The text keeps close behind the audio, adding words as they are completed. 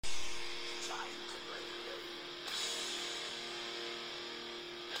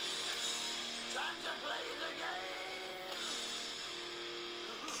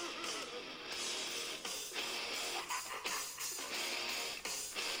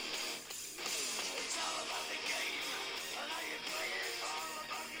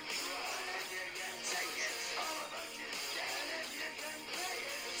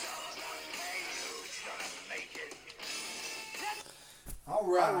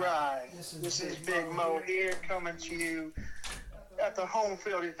All right. This is Big Mo here, coming to you at the Home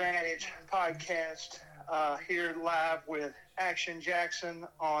Field Advantage podcast, here live with Action Jackson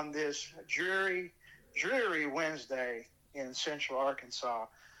on this dreary Wednesday in Central Arkansas.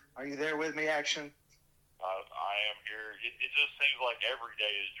 Are you there with me, Action? I am here. It just seems like every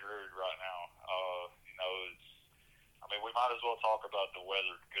day is dreary right now. We might as well talk about the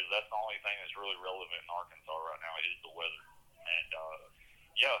weather because that's the only thing that's really relevant in Arkansas right now is the weather. And,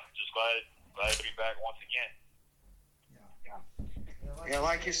 just glad to be back once again. Yeah,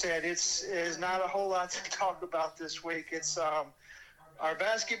 like you said, it's not a whole lot to talk about this week. It's our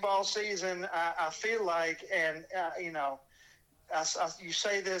basketball season. I feel like, and you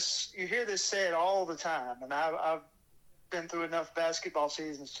say this, you hear this said all the time, and I've been through enough basketball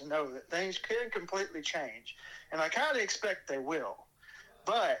seasons to know that things can completely change, and I kind of expect they will.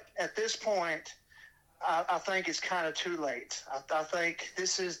 But at this point, I think it's kind of too late. I think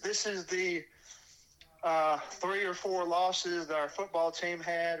this is the 3 or 4 losses that our football team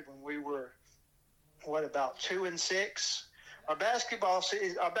had when we were about 2-6. Our basketball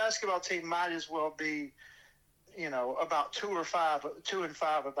team might as well be, about 2 and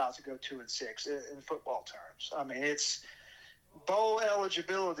 5, about to go 2-6 in football terms. I mean, it's bowl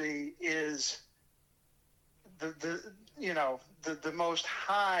eligibility is the most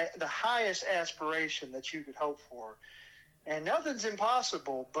the highest aspiration that you could hope for, and nothing's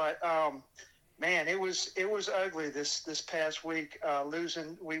impossible. But man, it was ugly this past week.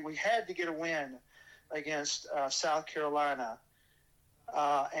 Losing, we had to get a win against South Carolina,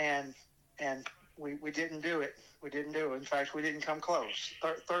 and we didn't do it. We didn't do it. In fact, we didn't come close.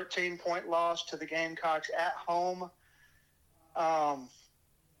 13-point loss to the Gamecocks at home.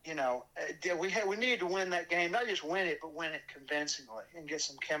 We needed to win that game, not just win it, but win it convincingly and get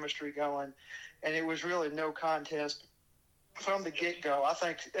some chemistry going. And it was really no contest from the get-go. I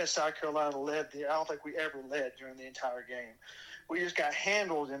think South Carolina led. I don't think we ever led during the entire game. We just got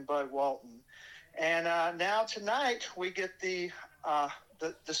handled in Bud Walton. And now tonight we get the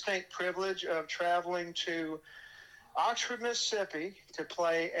distinct privilege of traveling to Oxford, Mississippi to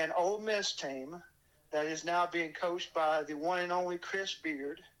play an Ole Miss team that is now being coached by the one and only Chris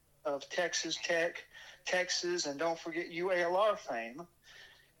Beard of Texas Tech, Texas, and don't forget UALR fame.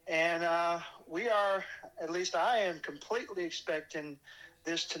 And we are, at least I am, completely expecting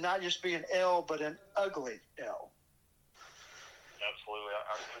this to not just be an L, but an ugly L. Absolutely.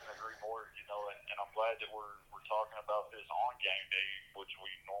 I couldn't agree more, and I'm glad that we're talking about this on game day, which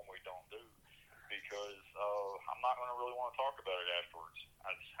we normally don't do, because I'm not going to really want to talk about it afterwards.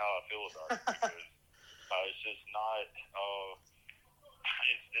 That's how I feel about it, because it's just not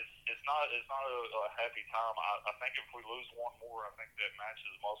it's not a happy time. I think if we lose one more, I think that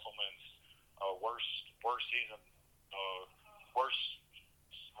matches Musselman's worst season, worst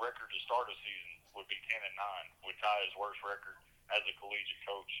record to start a season would be 10-9, would tie his worst record as a collegiate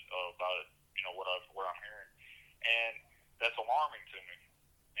coach about what I'm hearing, and that's alarming to me.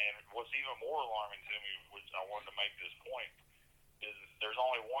 And what's even more alarming to me, which I wanted to make this point, is there's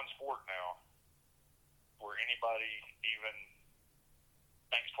only one sport now where anybody even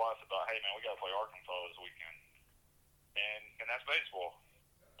thinks twice about, hey man, we got to play Arkansas this weekend, and that's baseball.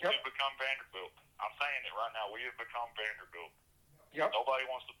 Yep. We've become Vanderbilt. I'm saying it right now. We have become Vanderbilt. Yep. Nobody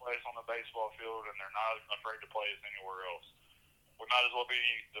wants to play us on the baseball field, and they're not afraid to play us anywhere else. We might as well be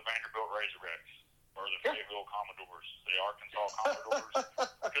the Vanderbilt Razorbacks or the Fayetteville Commodores, the Arkansas Commodores,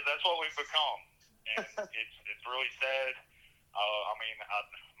 because that's what we've become, and it's really sad.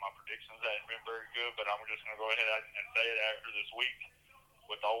 My predictions haven't been very good, but I'm just going to go ahead and say it after this week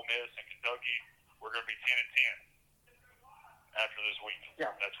with Ole Miss and Kentucky. We're going to be 10-10 after this week.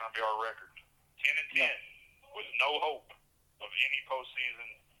 Yeah. That's going to be our record. 10-10 with no hope of any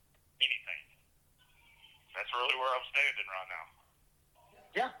postseason anything. That's really where I'm standing right now.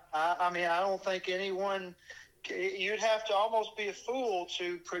 Yeah. I don't think anyone – you'd have to almost be a fool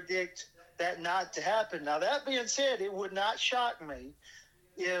to predict that not to happen. Now, that being said, it would not shock me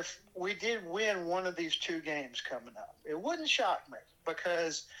if we did win one of these 2 games coming up. It wouldn't shock me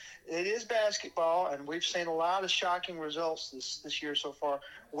because it is basketball, and we've seen a lot of shocking results this year so far.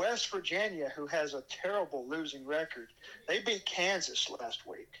 West Virginia, who has a terrible losing record, they beat Kansas last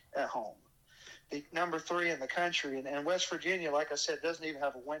week at home. the number 3 in the country. And West Virginia, like I said, doesn't even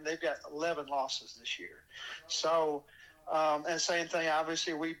have a win. They've got 11 losses this year. So, and same thing,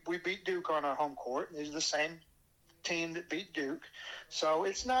 obviously, we beat Duke on our home court. These are the same team that beat Duke. So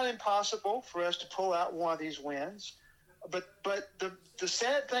it's not impossible for us to pull out one of these wins. But the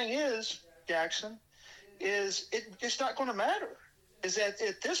sad thing is, Jackson, is it's not going to matter. Is that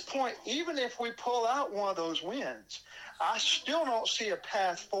at this point, even if we pull out one of those wins, I still don't see a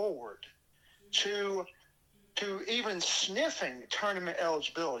path forward to even sniffing tournament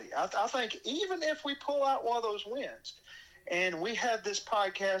eligibility. I think even if we pull out one of those wins, and we have this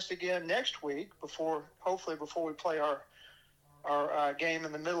podcast again next week hopefully before we play our game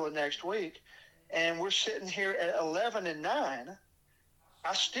in the middle of next week, and we're sitting here at 11-9,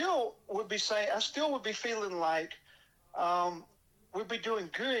 I still would be feeling like we'd be doing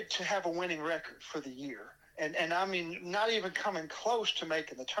good to have a winning record for the year. And I mean, not even coming close to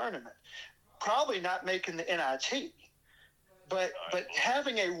making the tournament. Probably not making the NIT. But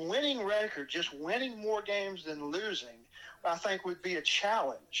having a winning record, just winning more games than losing, I think would be a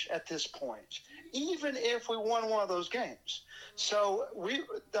challenge at this point, even if we won one of those games. So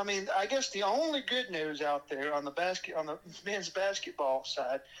I guess the only good news out there on the men's basketball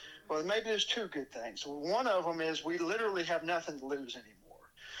side, well, maybe there's two good things. One of them is we literally have nothing to lose anymore.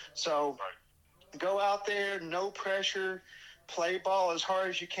 So go out there, no pressure, play ball as hard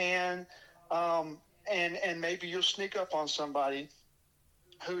as you can, and maybe you'll sneak up on somebody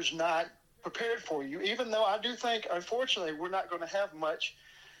who's not prepared for you, even though I do think, unfortunately, we're not going to have much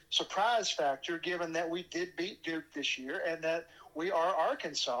surprise factor given that we did beat Duke this year and that we are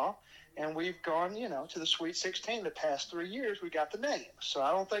Arkansas and we've gone, to the Sweet 16 the past 3 years. We got the name. So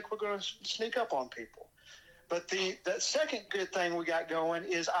I don't think we're going to sneak up on people. But the second good thing we got going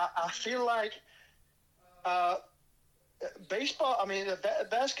is I feel like baseball, a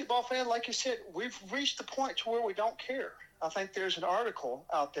basketball fan, like you said, we've reached the point to where we don't care. I think there's an article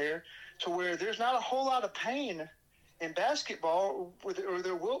out there to where there's not a whole lot of pain in basketball, or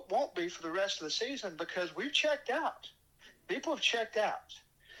there won't be for the rest of the season, because we've checked out. People have checked out.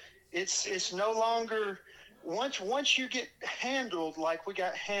 It's no longer once you get handled like we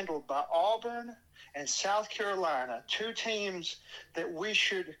got handled by Auburn and South Carolina, two teams that we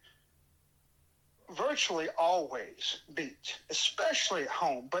should virtually always beat, especially at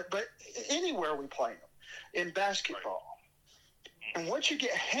home, but anywhere we play them in basketball. And once you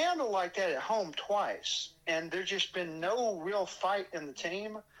get handled like that at home twice, and there's just been no real fight in the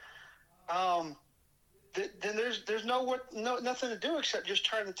team, then there's nothing to do except just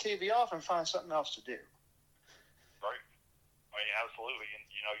turn the TV off and find something else to do. Right. Absolutely. And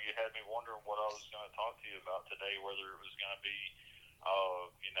you had me wondering what I was going to talk to you about today, whether it was going to be,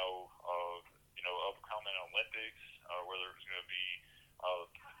 upcoming Olympics, whether it was going to be,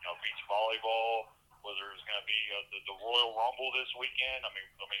 beach volleyball, whether it was going to be the Royal Rumble this weekend. I mean,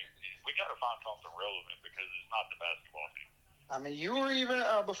 we got to find something relevant because it's not the basketball team. You were even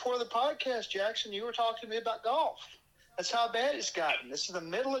before the podcast, Jackson. You were talking to me about golf. That's how bad it's gotten. This is the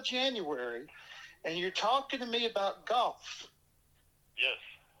middle of January, and you're talking to me about golf. Yes,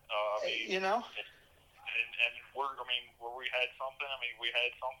 and where we had something. We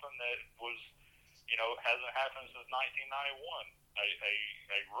had something that was, hasn't happened since 1991.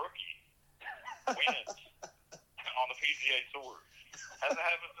 A rookie wins on the PGA Tour. Hasn't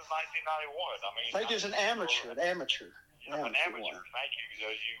happened since 1991. Like as an amateur. An amateur. Thank you.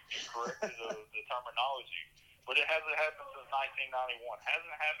 You corrected the terminology. But it hasn't happened since 1991.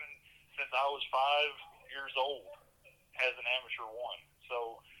 Hasn't happened since I was 5 years old. Has an amateur won.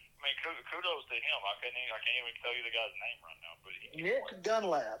 So, kudos to him. I can't even tell you the guy's name right now. But Nick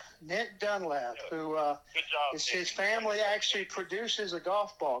Dunlap, yeah. Who good job, his family actually produces a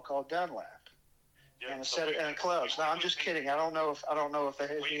golf ball called Dunlap. Yeah, and a set of clubs. No, I'm just kidding. I don't know if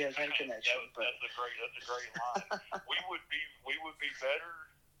he has any connection. That's a great line. we would be better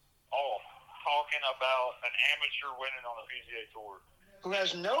off talking about an amateur winning on the PGA Tour who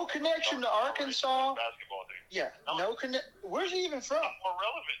has no connection to Arkansas basketball team. Yeah, no connection. Where's he even from?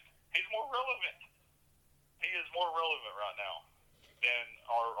 He's more relevant. He is more relevant right now than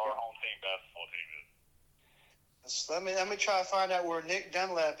our home team basketball team is. Let me try to find out where Nick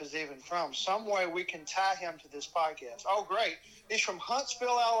Dunlap is even from. Some way we can tie him to this podcast. Oh, great. He's from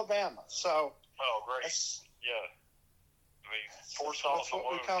Huntsville, Alabama. So. Oh, great. Yeah. Force off the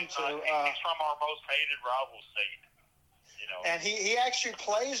we come to. He's from our most hated rival state. And he actually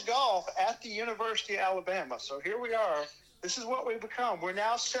plays golf at the University of Alabama. So here we are. This is what we've become. We're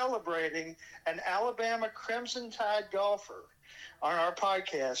now celebrating an Alabama Crimson Tide golfer on our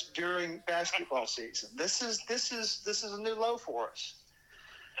podcast during basketball season. This is a new low for us.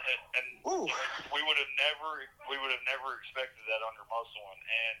 And we would have never expected that under Musselman.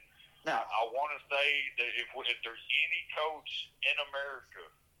 And no. I want to say that if there's any coach in America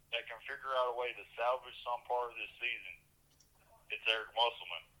that can figure out a way to salvage some part of this season, it's Eric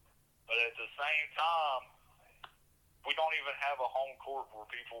Musselman. But at the same time, we don't even have a home court where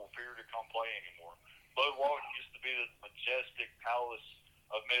people fear to come play anymore. Bud Walton used to be the majestic palace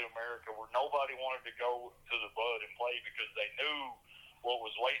of Mid-America where nobody wanted to go to the Bud and play because they knew what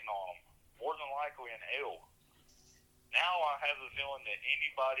was waiting on them, more than likely an L. Now I have the feeling that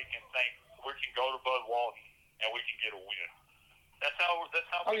anybody can think we can go to Bud Walton and we can get a win. That's how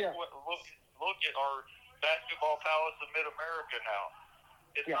people look at our basketball palace of Mid-America now.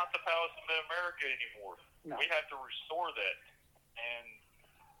 It's not the palace of Mid-America anymore. No. We have to restore that, and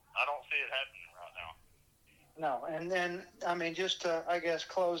I don't see it happening right now. No, and then, I mean, just to, I guess,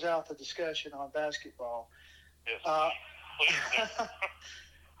 close out the discussion on basketball. Yes, please.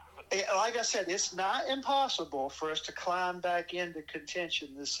 Like I said, it's not impossible for us to climb back into contention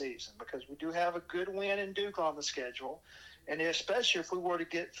this season because we do have a good win in Duke on the schedule, and especially if we were to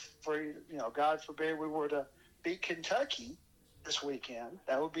get, God forbid, we were to beat Kentucky this weekend,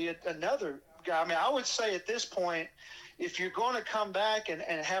 that would be another guy. I mean, I would say at this point, if you're going to come back and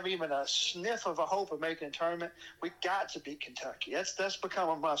have even a sniff of a hope of making a tournament, we got to beat Kentucky. That's become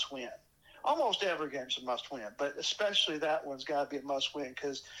a must-win. Almost every game's a must-win, but especially that one's got to be a must-win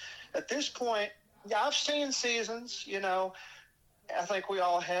because at this point, I've seen seasons, I think we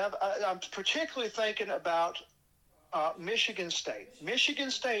all have. I'm particularly thinking about Michigan State.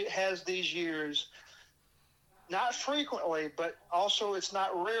 Michigan State has these years, not frequently, but also it's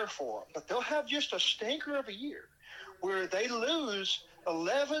not rare for them. But they'll have just a stinker of a year where they lose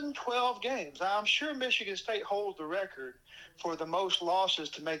 11, 12 games. I'm sure Michigan State holds the record for the most losses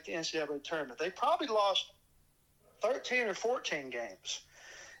to make the NCAA tournament. They probably lost 13 or 14 games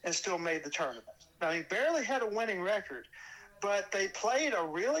and still made the tournament. Now, they barely had a winning record, but they played a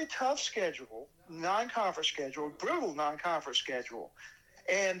really tough schedule, non-conference schedule, brutal non-conference schedule,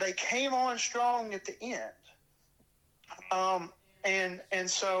 and they came on strong at the end. And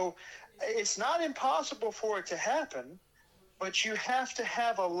so it's not impossible for it to happen, but you have to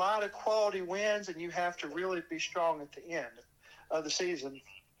have a lot of quality wins and you have to really be strong at the end of the season.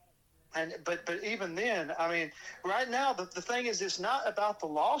 But even then, I mean, right now, the thing is, it's not about the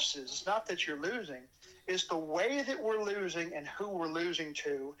losses. It's not that you're losing. It's the way that we're losing and who we're losing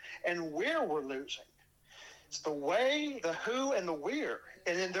to and where we're losing. It's the way, the who, and the where.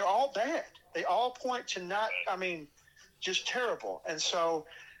 And then they're all bad. They all point to just terrible. And so,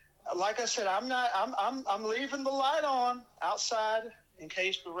 like I said, I'm leaving the light on outside in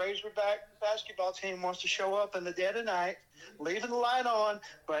case the Razorback basketball team wants to show up in the dead of night. Leaving the light on,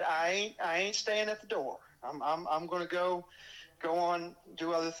 but I ain't staying at the door. I'm going to go on,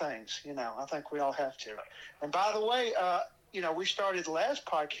 do other things. I think we all have to. And by the way, we started the last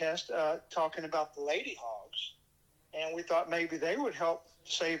podcast talking about the Lady Hogs, and we thought maybe they would help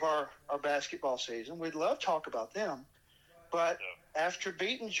save our basketball season. We'd love to talk about them. But after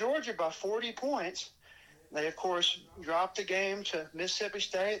beating Georgia by 40 points, they, of course, dropped the game to Mississippi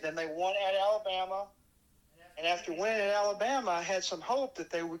State. Then they won at Alabama. And after winning at Alabama, I had some hope that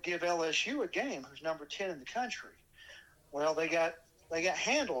they would give LSU a game, who's number 10 in the country. Well, they got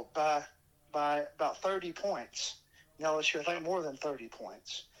handled by about 30 points. In LSU, I think more than 30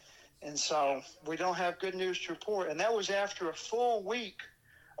 points. And so we don't have good news to report. And that was after a full week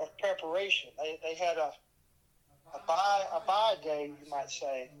of preparation. They had a bye day, you might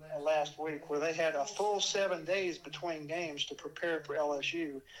say, last week, where they had a full 7 days between games to prepare for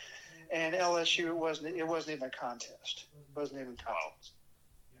LSU. And LSU, it wasn't even a contest. It wasn't even a contest.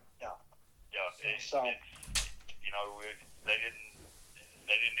 Yeah. They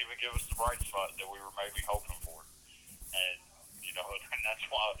didn't even give us the bright spot that we were maybe hoping for. And and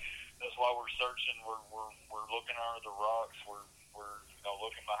that's why we're searching. We're looking under the rocks. We're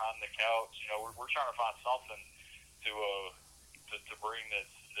looking behind the couch. We're trying to find something to bring that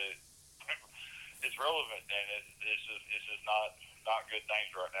it's relevant, and it's just not good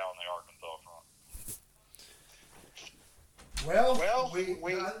things right now on the Arkansas front. Well,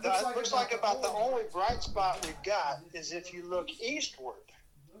 looks like about the only bright spot we've got is if you look eastward.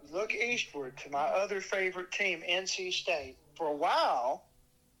 Look eastward to my other favorite team, NC State. For a while,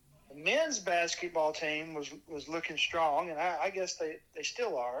 the men's basketball team was looking strong, and I guess they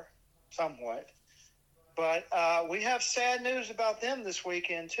still are somewhat. But we have sad news about them this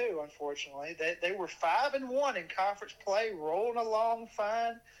weekend too. Unfortunately, they were 5-1 in conference play, rolling along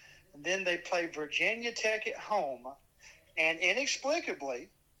fine, and then they played Virginia Tech at home, and inexplicably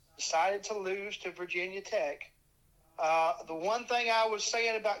decided to lose to Virginia Tech The one thing I was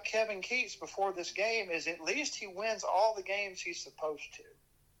saying about Kevin Keats before this game is at least he wins all the games he's supposed to.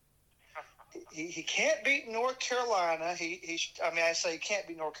 He can't beat North Carolina. I say he can't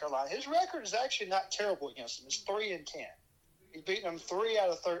beat North Carolina. His record is actually not terrible against them. It's 3-10. He's beaten them 3 out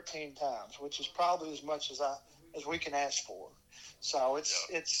of 13 times, which is probably as much as we can ask for. So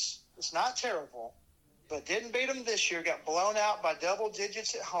it's not terrible, but didn't beat them this year. Got blown out by double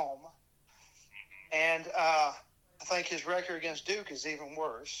digits at home, and I think his record against Duke is even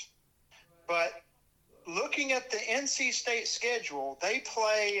worse. But looking at the NC State schedule, they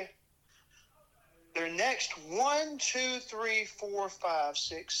play their next 1, 2, 3, 4, 5,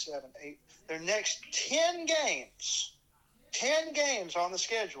 6, 7, 8. Their next 10 games on the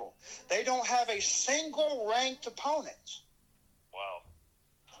schedule. They don't have a single ranked opponent. Wow.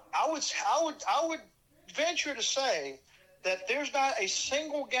 I would venture to say that there's not a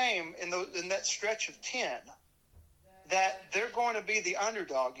single game in that stretch of 10 that they're going to be the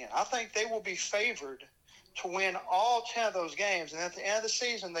underdog in. I think they will be favored to win all 10 of those games. And at the end of the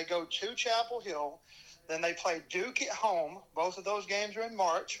season, they go to Chapel Hill. Then they play Duke at home. Both of those games are in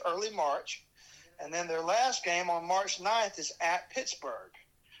March, early March. And then their last game on March 9th is at Pittsburgh,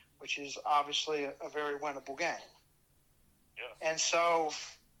 which is obviously a very winnable game. Yeah. And so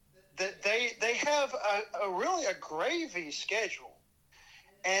they have really a gravy schedule.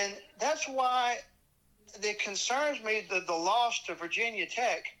 And that's why it concerns me that the loss to Virginia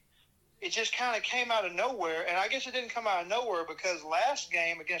Tech, it just kind of came out of nowhere. And I guess it didn't come out of nowhere because last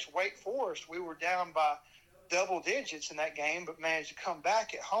game against Wake Forest, we were down by double digits in that game, but managed to come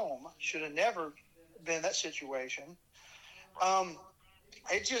back at home. Should have never been that situation.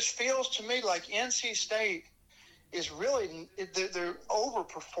 It just feels to me like NC State is really they're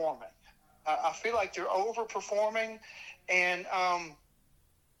overperforming. I feel like they're overperforming, and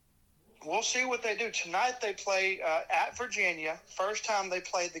we'll see what they do. Tonight they play at Virginia. First time they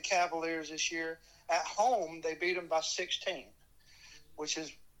played the Cavaliers this year. At home, they beat them by 16, which is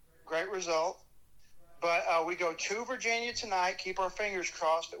a great result. But we go to Virginia tonight, keep our fingers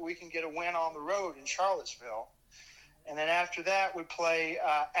crossed that we can get a win on the road in Charlottesville. And then after that, we play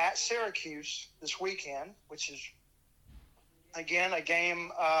at Syracuse this weekend, which is, again, a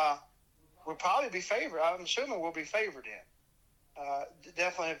game we'll probably be favored. I'm assuming we'll be favored in.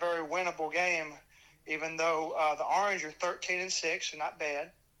 Definitely a very winnable game, even though the Orange are 13-6, so not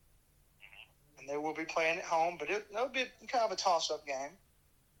bad. And they will be playing at home, but it'll be kind of a toss-up game.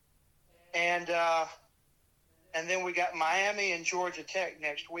 And then we got Miami and Georgia Tech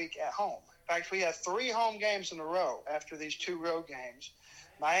next week at home. In fact, we have 3 home games in a row after these 2 road games.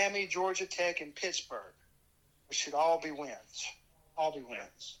 Miami, Georgia Tech, and Pittsburgh, which should all be wins. All be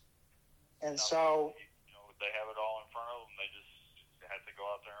wins. And so they have it all in front of them. They just have to go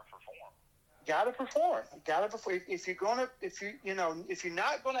out there and perform. Got to perform. Got to perform. If you're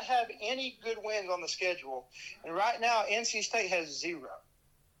not going to have any good wins on the schedule, and right now NC State has 0.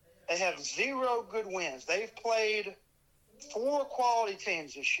 They have 0 good wins. They've played 4 quality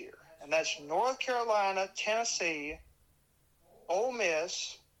teams this year, and that's North Carolina, Tennessee, Ole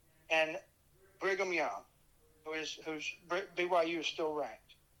Miss, and Brigham Young, who's BYU is still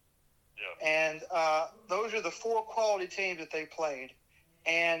ranked. Yeah. And those are the 4 quality teams that they played,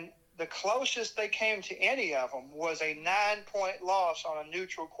 and the closest they came to any of them was a 9-point loss on a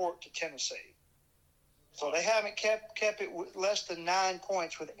neutral court to Tennessee. So they haven't kept it less than 9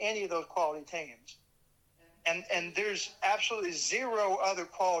 points with any of those quality teams. And there's absolutely 0 other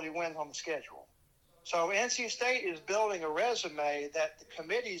quality wins on the schedule. So NC State is building a resume that the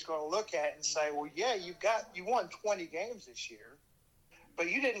committee is going to look at and say, well, yeah, you won 20 games this year, but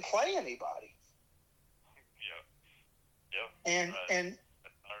you didn't play anybody. Yeah. And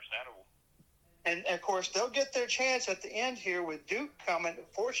understandable. And, of course, they'll get their chance at the end here with Duke coming.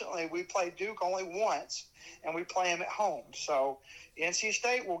 Fortunately, we play Duke only once, and we play them at home. So NC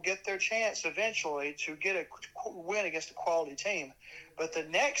State will get their chance eventually to get a win against a quality team. But the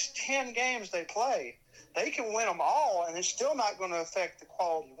next 10 games they play, they can win them all, and it's still not going to affect the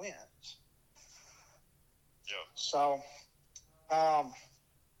quality wins. Yeah. So,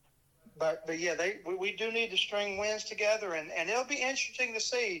 but yeah, we do need to string wins together, and it'll be interesting to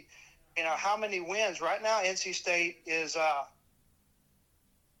see – how many wins? Right now, NC State is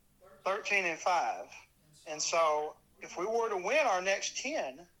 13-5. And so if we were to win our next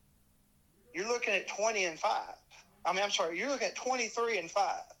 10, you're looking at 20-5. You're looking at 23-5.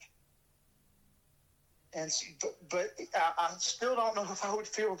 But I still don't know if I would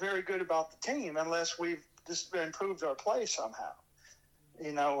feel very good about the team unless we've just improved our play somehow.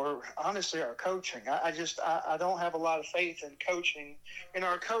 Or honestly our coaching. I don't have a lot of faith in coaching, in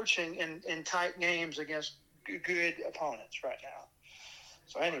our coaching in tight games against good opponents right now.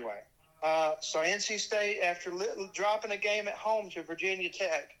 So anyway, so NC State, after dropping a game at home to Virginia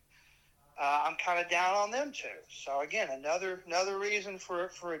Tech, I'm kind of down on them too. So again, another reason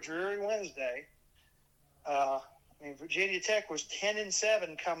for a dreary Wednesday. I mean, Virginia Tech was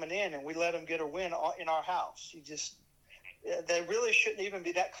 10-7 coming in, and we let them get a win in our house. They really shouldn't even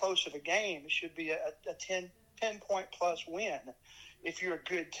be that close of a game. It should be a 10-point plus win if you're a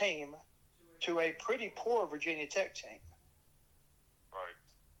good team to a pretty poor Virginia Tech team.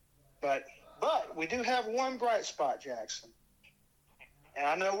 Right. But we do have one bright spot, Jackson. And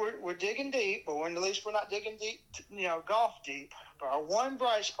I know we're digging deep, but at least we're not digging deep, golf deep. But our one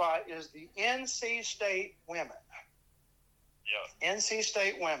bright spot is the NC State women. Yeah. NC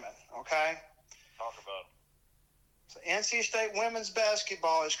State women, okay? Talk about it. So NC State women's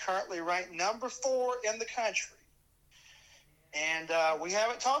basketball is currently ranked number 4 in the country. And we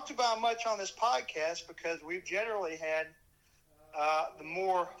haven't talked about much on this podcast because we've generally had the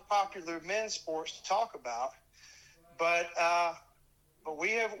more popular men's sports to talk about. But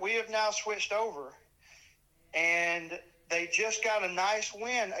we have now switched over, and they just got a nice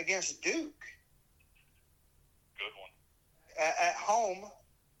win against Duke. Good one. At home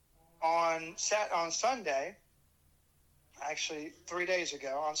on Sunday, actually 3 days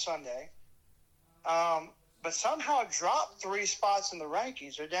ago on Sunday, but somehow dropped 3 spots in the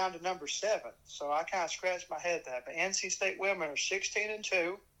rankings. They're down to number 7. So I kind of scratched my head at that. But NC State women are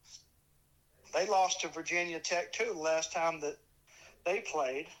 16-2. They lost to Virginia Tech too the last time that they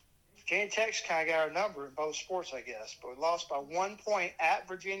played. Virginia Tech's kind of got our number in both sports, I guess. But we lost by 1 point at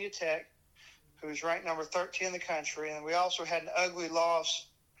Virginia Tech, who's ranked number 13 in the country. And we also had an ugly loss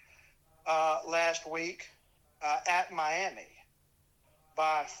last week at Miami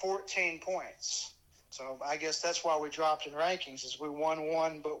by 14 points. So I guess that's why we dropped in rankings, is we won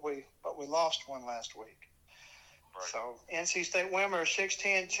one, but we lost one last week. Right. So NC State women are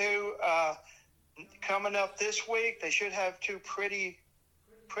 16-2. Coming up this week, they should have 2 pretty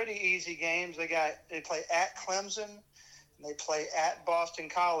easy games. They play at Clemson, and they play at Boston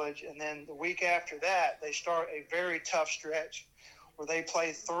College, and then the week after that, they start a very tough stretch where they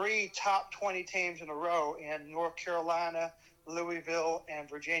play 3 top 20 teams in a row in North Carolina, Louisville, and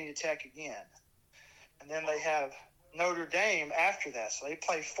Virginia Tech again. And then they have Notre Dame after that. So they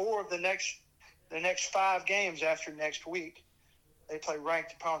play 4 of the next 5 games after next week. They play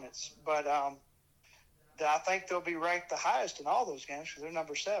ranked opponents. But I think they'll be ranked the highest in all those games because they're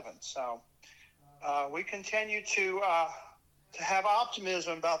number 7. So we continue to have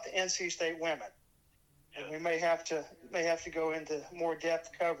optimism about the NC State women. And we may have to go into more depth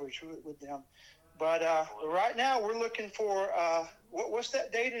coverage with them. But right now we're looking for what's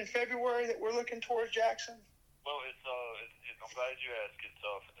that date in February that we're looking towards, Jackson? Well, it's I'm glad you asked. It's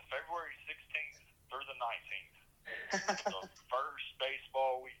February 16th through the 19th. The first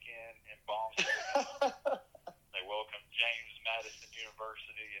baseball weekend in Palm Springs. They welcome James Madison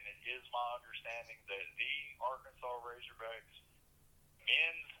University, and it is my understanding that the Arkansas Razorbacks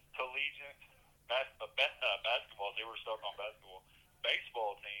men's collegiate basketball, they were stuck on basketball,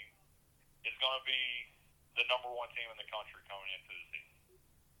 baseball team is going to be the number 1 team in the country coming into the season.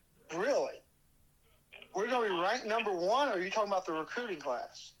 Really? We're going to be ranked number 1, or are you talking about the recruiting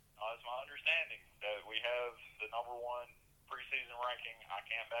class? It's my understanding that we have the number 1 preseason ranking. I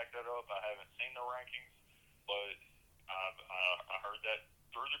can't back that up. I haven't seen the rankings, but I heard that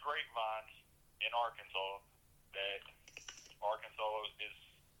through the grapevines in Arkansas that Arkansas is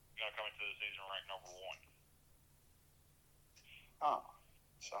going to come into the season ranked number 1. Oh.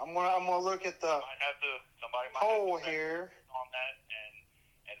 So I'm gonna look at the poll here on that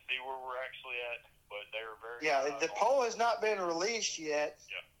and see where we're actually at. But they're very the poll has not been released yet.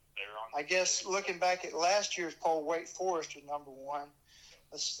 Yeah, they're on. I guess looking back at last year's poll, Wake Forest was number 1.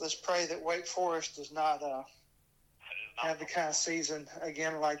 Let's pray that Wake Forest does not have the kind of season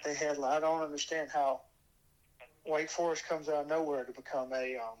again like they had. I don't understand how Wake Forest comes out of nowhere to become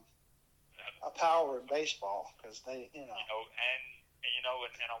a power in baseball because they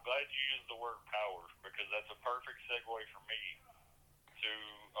And I'm glad you used the word power because that's a perfect segue for me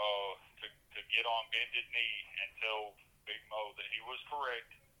to get on bended knee and tell Big Mo that he was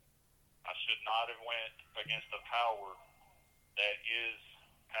correct. I should not have went against the power that is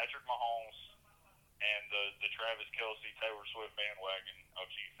Patrick Mahomes and the Travis Kelce, Taylor Swift bandwagon of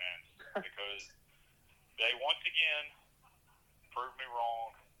Chiefs fans because they once again proved me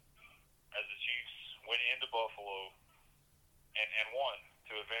wrong as the Chiefs went into Buffalo and won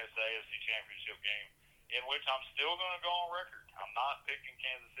to advance the AFC Championship game, in which I'm still going to go on record. I'm not picking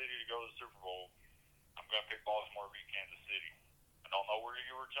Kansas City to go to the Super Bowl. I'm going to pick Baltimore to beat Kansas City. I don't know where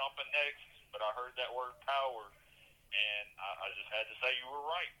you were jumping next, but I heard that word power, and I just had to say you were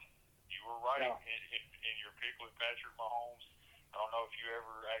right. You were right in your pick with Patrick Mahomes. I don't know if you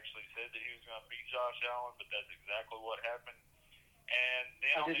ever actually said that he was going to beat Josh Allen, but that's exactly what happened. And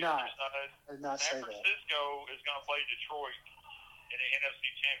then on the other side, San Francisco is going to play Detroit in the NFC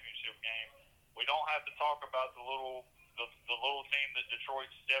Championship game. We don't have to talk about the little team that Detroit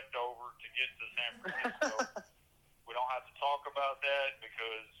stepped over to get to San Francisco. We don't have to talk about that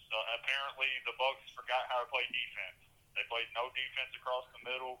because apparently the Bucs forgot how to play defense. They played no defense across the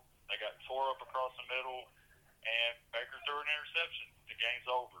middle. They got tore up across the middle, and Baker threw an interception. The game's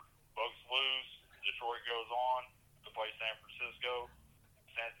over. Bucs lose. Detroit goes on to play San Francisco.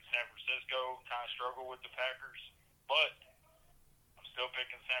 San Francisco kind of struggled with the Packers, but I'm still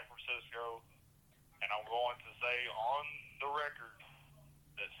picking San Francisco, and I'm going to say on the record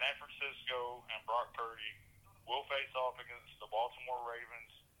that San Francisco and Brock Purdy will face off against the Baltimore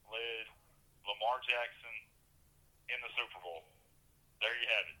Ravens led Lamar Jackson in the Super Bowl. There you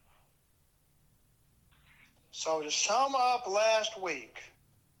have it. So to sum up last week,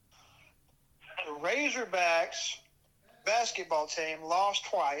 the Razorbacks basketball team lost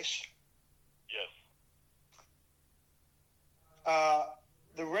twice. Yes.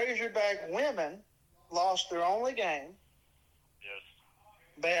 The Razorback women lost their only game. Yes.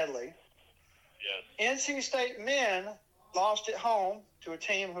 Badly. Yes. NC State men lost at home to a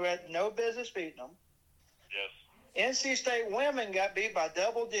team who had no business beating them. Yes. NC State women got beat by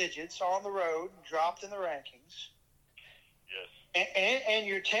double digits on the road, dropped in the rankings. Yes. And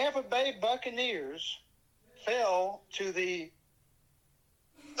your Tampa Bay Buccaneers fell to the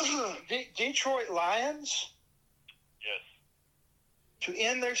Detroit Lions. Yes. To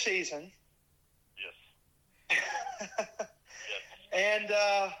end their season. Yes.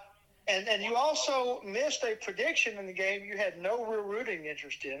 Yes. And you also missed a prediction in the game you had no real rooting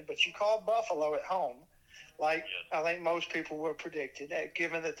interest in, but you called Buffalo at home, like I think most people would have predicted,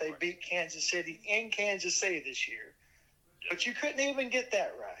 given that they beat Kansas City in Kansas City this year. Yes. But you couldn't even get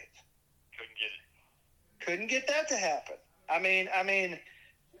that right. Couldn't get that to happen. I mean,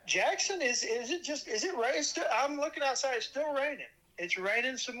 Jackson is it raining? I'm looking outside. It's still raining. It's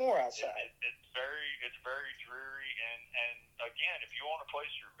raining some more outside. It's very dreary. And again, if you want to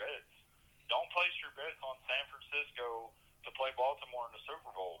place your bets, don't place your bets on San Francisco to play Baltimore in the Super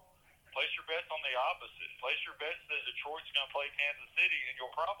Bowl. Place your bets on the opposite. Place your bets that Detroit's going to play Kansas City, and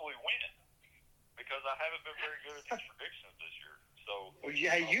you'll probably win. Because I haven't been very good at these predictions this year. So, well,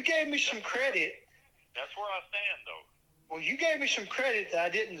 yeah, you gave me some credit. That's where I stand, though. Well, you gave me some credit that I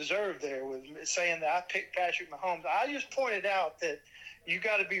didn't deserve there with saying that I picked Patrick Mahomes. I just pointed out that you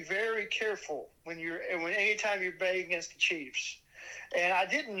got to be very careful anytime you're betting against the Chiefs. And I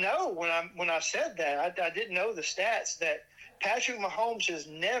didn't know when I said that. I didn't know the stats that Patrick Mahomes has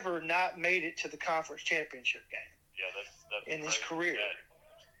never not made it to the conference championship game. Yeah, that's in his career. Stat.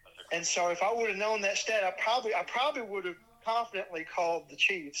 And so if I would have known that stat, I probably would have confidently called the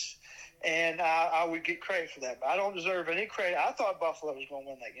Chiefs. And I would get credit for that. But I don't deserve any credit. I thought Buffalo was going to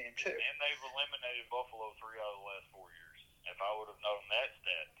win that game, too. And they've eliminated Buffalo 3 out of the last 4 years. If I would have known that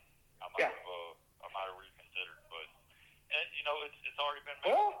stat, I might have reconsidered. But, it's already been made.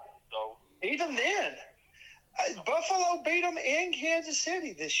 Well, so even then, Buffalo beat them in Kansas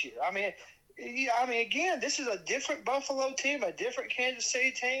City this year. I mean, again, this is a different Buffalo team, a different Kansas City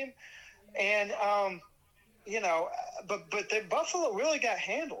team. And, but the Buffalo really got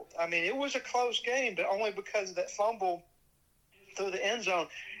handled. I mean, it was a close game, but only because of that fumble through the end zone.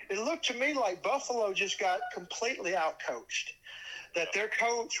 It looked to me like Buffalo just got completely outcoached. That their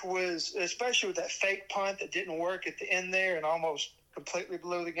coach was, especially with that fake punt that didn't work at the end there and almost completely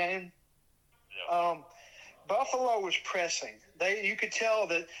blew the game. Yeah. Buffalo was pressing. You could tell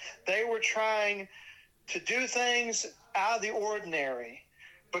that they were trying to do things out of the ordinary,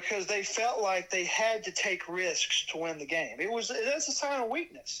 because they felt like they had to take risks to win the game. That's a sign of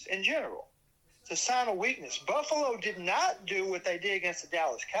weakness in general. It's a sign of weakness. Buffalo did not do what they did against the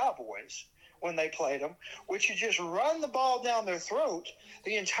Dallas Cowboys when they played them, which is just run the ball down their throat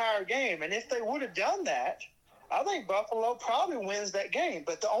the entire game. And if they would have done that, I think Buffalo probably wins that game.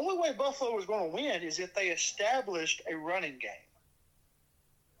 But the only way Buffalo was going to win is if they established a running game.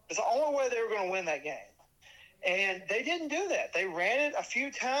 It's the only way they were going to win that game. And they didn't do that. They ran it a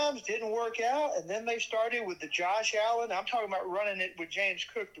few times, didn't work out, and then they started with the Josh Allen. I'm talking about running it with James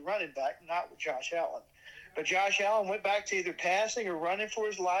Cook, the running back, not with Josh Allen. But Josh Allen went back to either passing or running for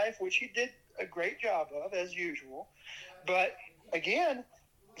his life, which he did a great job of, as usual. But, again,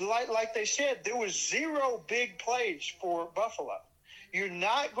 like they said, there was 0 big plays for Buffalo. You're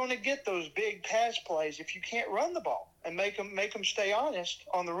not going to get those big pass plays if you can't run the ball and make them stay honest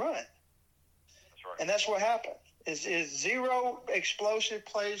on the run. And that's what happened. Is zero explosive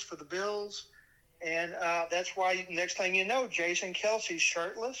plays for the Bills, and that's why next thing you know, Jason Kelsey's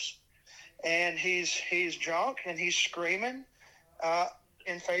shirtless, and he's drunk, and he's screaming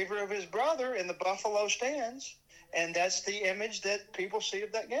in favor of his brother in the Buffalo stands, and that's the image that people see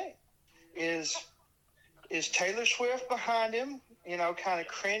of that game. Is Taylor Swift behind him, kind of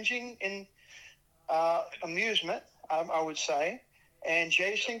cringing in amusement, I would say, and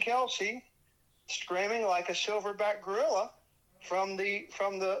Jason Kelsey screaming like a silverback gorilla from the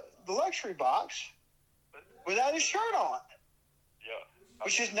luxury box without his shirt on. Yeah.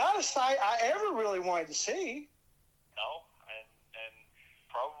 Which is not a sight I ever really wanted to see. No, and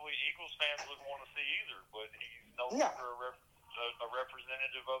probably Eagles fans wouldn't want to see either, but he's no longer a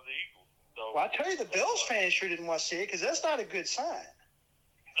representative of the Eagles. So, well, I tell you, the Bills fans sure didn't want to see it because that's not a good sign.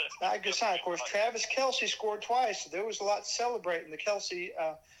 Not a good sign. Of course, Travis Kelce scored twice, so there was a lot to celebrate in the Kelce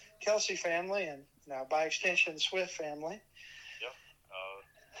family, and by extension, the Swift family. Yep.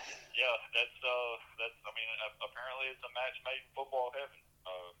 Yeah, that's. I mean, apparently it's a match made in football heaven.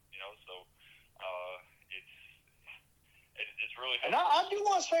 It's really. And I do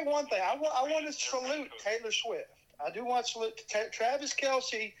want to say one thing. I want to salute Taylor Swift. I do want to salute Travis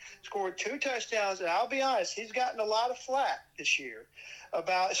Kelce. Scored 2 touchdowns, and I'll be honest, he's gotten a lot of flack this year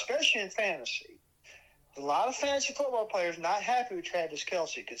about, especially in fantasy. A lot of fantasy football players not happy with Travis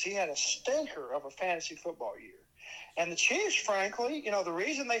Kelce because he had a stinker of a fantasy football year. And the Chiefs, frankly, the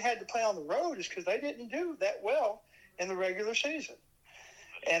reason they had to play on the road is because they didn't do that well in the regular season.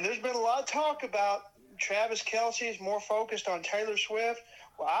 And there's been a lot of talk about Travis Kelce is more focused on Taylor Swift.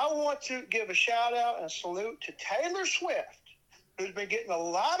 Well, I want to give a shout-out and a salute to Taylor Swift, who's been getting a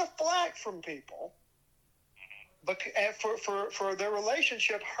lot of flack from people for their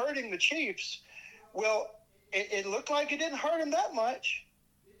relationship hurting the Chiefs. Well, it looked like it didn't hurt him that much.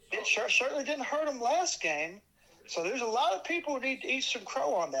 It certainly didn't hurt him last game. So there's a lot of people who need to eat some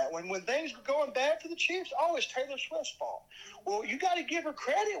crow on that. When things are going bad for the Chiefs, it's Taylor Swift's fault. Well, you got to give her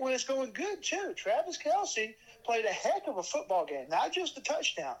credit when it's going good, too. Travis Kelce played a heck of a football game, not just the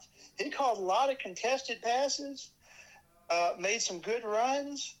touchdowns. He called a lot of contested passes, made some good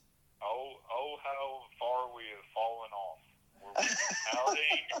runs. Oh, how far we have fallen off. We're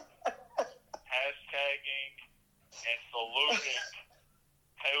outing, hashtagging, and saluting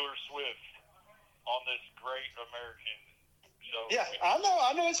Taylor Swift on this great American show. Yeah,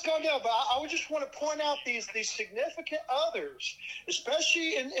 I know it's going down, but I would just want to point out these significant others,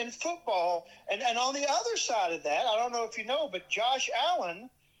 especially in football. And on the other side of that, I don't know if you know, but Josh Allen,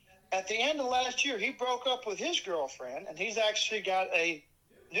 at the end of last year, he broke up with his girlfriend, and he's actually got a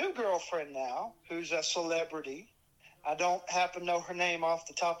new girlfriend now who's a celebrity. I don't happen to know her name off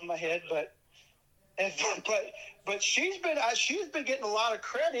the top of my head, but she's been getting a lot of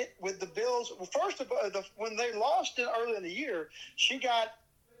credit with the Bills. Well, first of all, when they lost early in the year, she got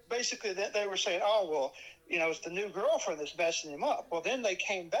basically that they were saying, it's the new girlfriend that's messing him up. Well, then they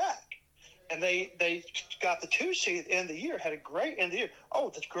came back and they got the 2 seed at the end of the year, had a great end of the year. Oh,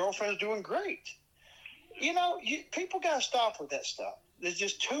 this girlfriend's doing great. People got to stop with that stuff. There's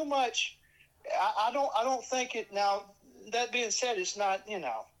just too much. I don't think it. Now, that being said, it's not,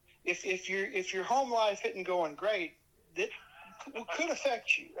 if your home life isn't going great, it could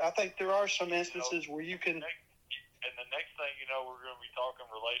affect you. I think there are some instances where you can. And the next thing you know, we're going to be talking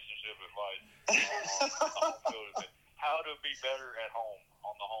relationship advice on the home field. How to be better at home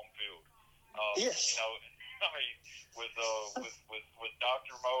on the home field. Yes. With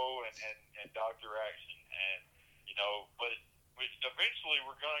Dr. Mo and Dr. Action, and but eventually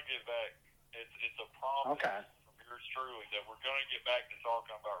we're going to get back. It's a promise. Okay. Yours truly that we're going to get back to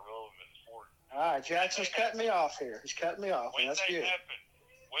talking about relevant sport. All right, Jackson's cutting me off here. He's cutting me off. When that's they good.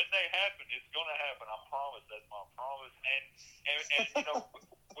 When they happen, it's going to happen. I promise. That's my promise. And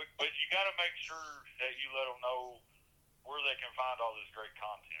but you got to make sure that you let them know where they can find all this great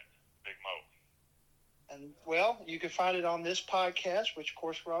content, Big Mo. And you can find it on this podcast, which of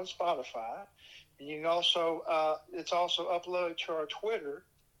course we're on Spotify, and you can also it's also uploaded to our Twitter,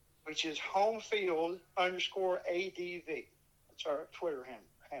 which is homefield_ADV. That's our Twitter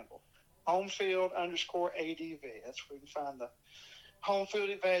handle. Homefield_ADV. That's where you can find the Home Field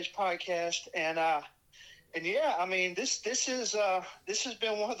Advantage podcast. And yeah, I mean, this has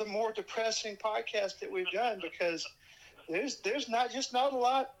been one of the more depressing podcasts that we've done because there's not a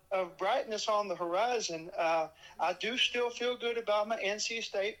lot of brightness on the horizon. I do still feel good about my NC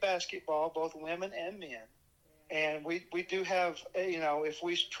State basketball, both women and men. And we do have, if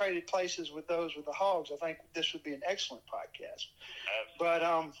we traded places with those with the Hogs, I think this would be an excellent podcast. But,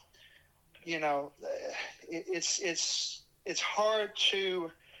 it's hard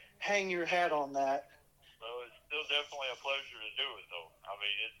to hang your hat on that. Well, it's still definitely a pleasure to do it, though. I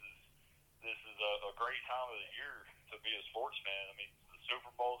mean, this is a great time of the year to be a sports fan. I mean, the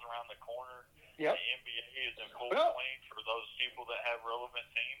Super Bowl's around the corner. Yep. The NBA is in full swing for those people that have relevant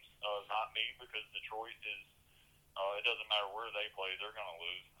teams. Not me, because Detroit is. It doesn't matter where they play; they're going to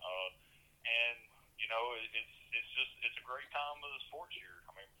lose. And you know, it's a great time of the sports year.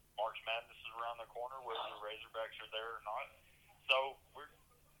 I mean, March Madness is around the corner, whether the Razorbacks are there or not. So we're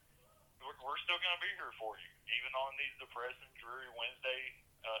still going to be here for you, even on these depressing, dreary Wednesday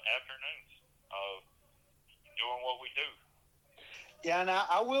afternoons, doing what we do. Yeah, and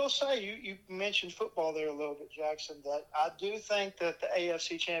I will say, you mentioned football there a little bit, Jackson, that I do think that the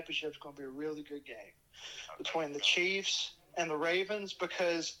AFC Championship is going to be a really good game between the Chiefs and the Ravens,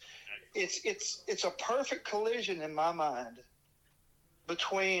 because it's a perfect collision in my mind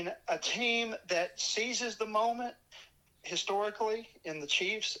between a team that seizes the moment historically in the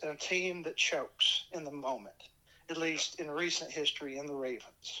Chiefs and a team that chokes in the moment, at least in recent history, in the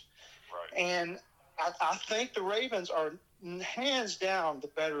Ravens. Right. And I think the Ravens are hands down the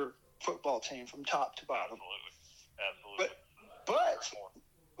better football team from top to bottom. Absolutely. But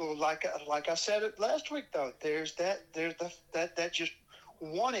well, like I said it last week, though, there's that just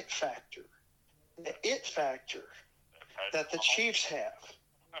want it factor, the it factor that the Chiefs have.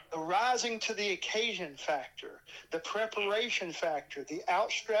 The rising to the occasion factor, the preparation factor, the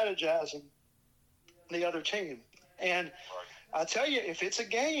out-strategizing the other team. And I tell you, if it's a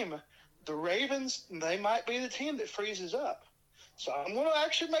game, the Ravens, they might be the team that freezes up. So I'm going to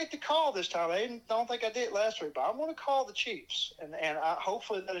actually make the call this time. I don't think I did last week, but I'm going to call the Chiefs. And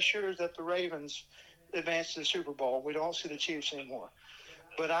hopefully that assures that the Ravens advance to the Super Bowl. We don't see the Chiefs anymore.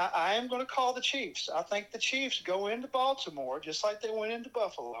 But I am going to call the Chiefs. I think the Chiefs go into Baltimore just like they went into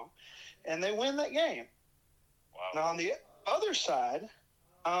Buffalo, and they win that game. Wow. Now, on the other side,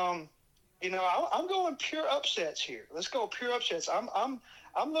 I'm going pure upsets here. Let's go pure upsets.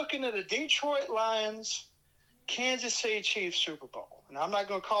 I'm looking at a Detroit Lions, Kansas City Chiefs Super Bowl, and I'm not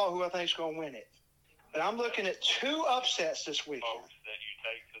going to call who I think is going to win it. But I'm looking at two upsets this weekend. Folks that you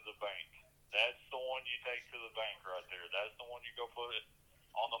take to the bank. That's the one you take to the bank right there. That's the one you go put it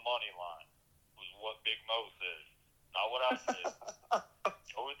on the money line, was what Big Mo says. Not what I said.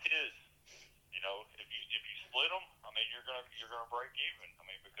 Go with his. You know, if you split them, I mean, you're gonna break even. I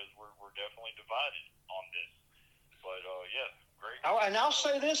mean, because we're definitely divided on this. But yeah, great. And I'll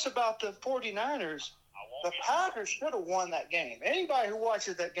say this about the 49ers. The Packers should have won that game. Anybody who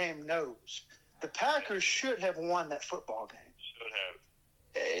watches that game knows the Packers should have won that football game. Should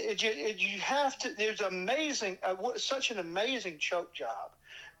have. You have to. There's amazing, such an amazing choke job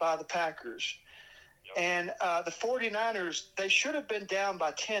by the Packers, and the 49ers. They should have been down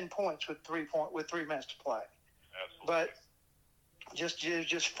by 10 points with 3 minutes to play. Absolutely. But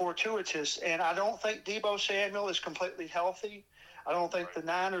just fortuitous. And I don't think Deebo Samuel is completely healthy. I don't think the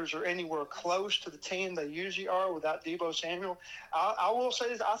Niners are anywhere close to the team they usually are without Deebo Samuel. I will say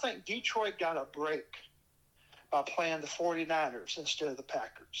this: I think Detroit got a break by playing the 49ers instead of the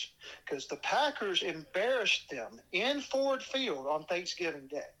Packers, because the Packers embarrassed them in Ford Field on Thanksgiving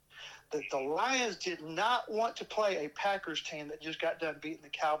Day. The Lions did not want to play a Packers team that just got done beating the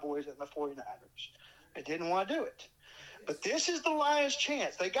Cowboys and the 49ers. They didn't want to do it. But this is the Lions'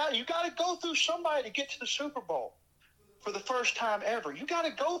 chance. You got to go through somebody to get to the Super Bowl for the first time ever. You got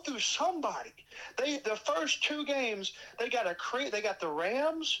to go through somebody. The first two games, they got the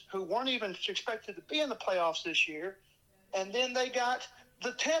Rams, who weren't even expected to be in the playoffs this year, and then they got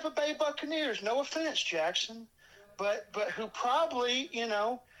the Tampa Bay Buccaneers. No offense, Jackson, but who probably, and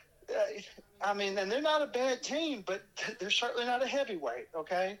they're not a bad team, but they're certainly not a heavyweight.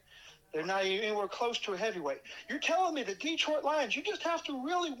 Okay, they're not anywhere close to a heavyweight. You're telling me the Detroit Lions, you just have to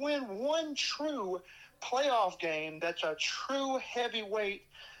really win one true playoff game that's a true heavyweight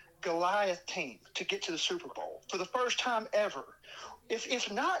Goliath team to get to the Super Bowl for the first time ever.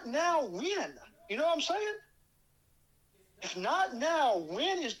 If not now, when? You know what I'm saying? If not now,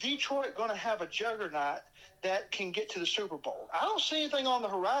 when is Detroit going to have a juggernaut that can get to the Super Bowl? I don't see anything on the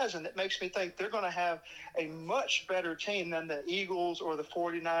horizon that makes me think they're going to have a much better team than the Eagles or the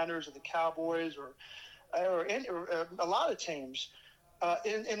 49ers or the Cowboys or a lot of teams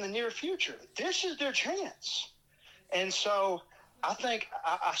in the near future. This is their chance. And so I think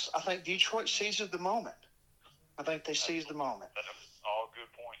Detroit seizes the moment. I think they seize the moment. That's all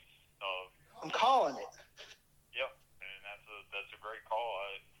good points. I'm calling it. Yep, and that's a great call.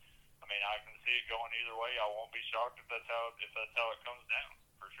 I mean, I can see it going either way. I won't be shocked if that's how it comes down,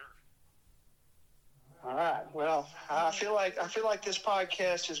 for sure. All right. Well, I feel like this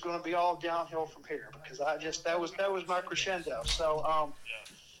podcast is going to be all downhill from here, because that was my crescendo. So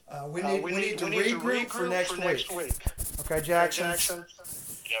We need to regroup for next week. Okay, Jackson.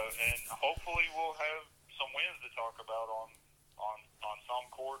 Yeah, and hopefully we'll have some wins to talk about on some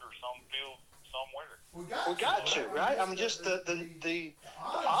court or some field somewhere. We got to, right? I mean, just the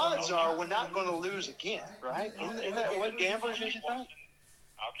odds are we're not going to lose again, right? Isn't that what gamblers usually think?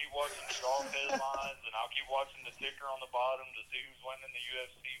 I'll keep watching the golf headlines, and I'll keep watching the ticker on the bottom to see who's winning the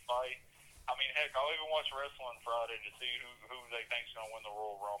UFC fight. I mean, heck, I'll even watch wrestling Friday to see who they think's going to win the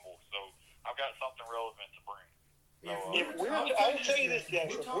Royal Rumble. So I've got something relevant to bring. So, I'll tell you this,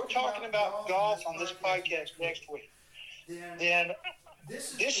 Jackson. If we're talking about golf on this podcast next week, then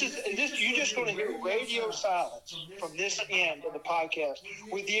you're just going to hear radio silence from this end of the podcast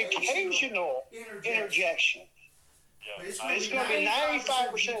with the occasional interjection. yeah, It's going to be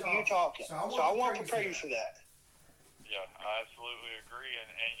 95% of you talking. So I want to prepare you for that. Yeah, I absolutely agree,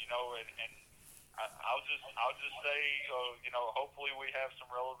 and I'll just say, hopefully we have some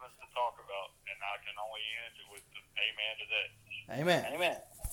relevance to talk about, and I can only end with amen to that. Amen.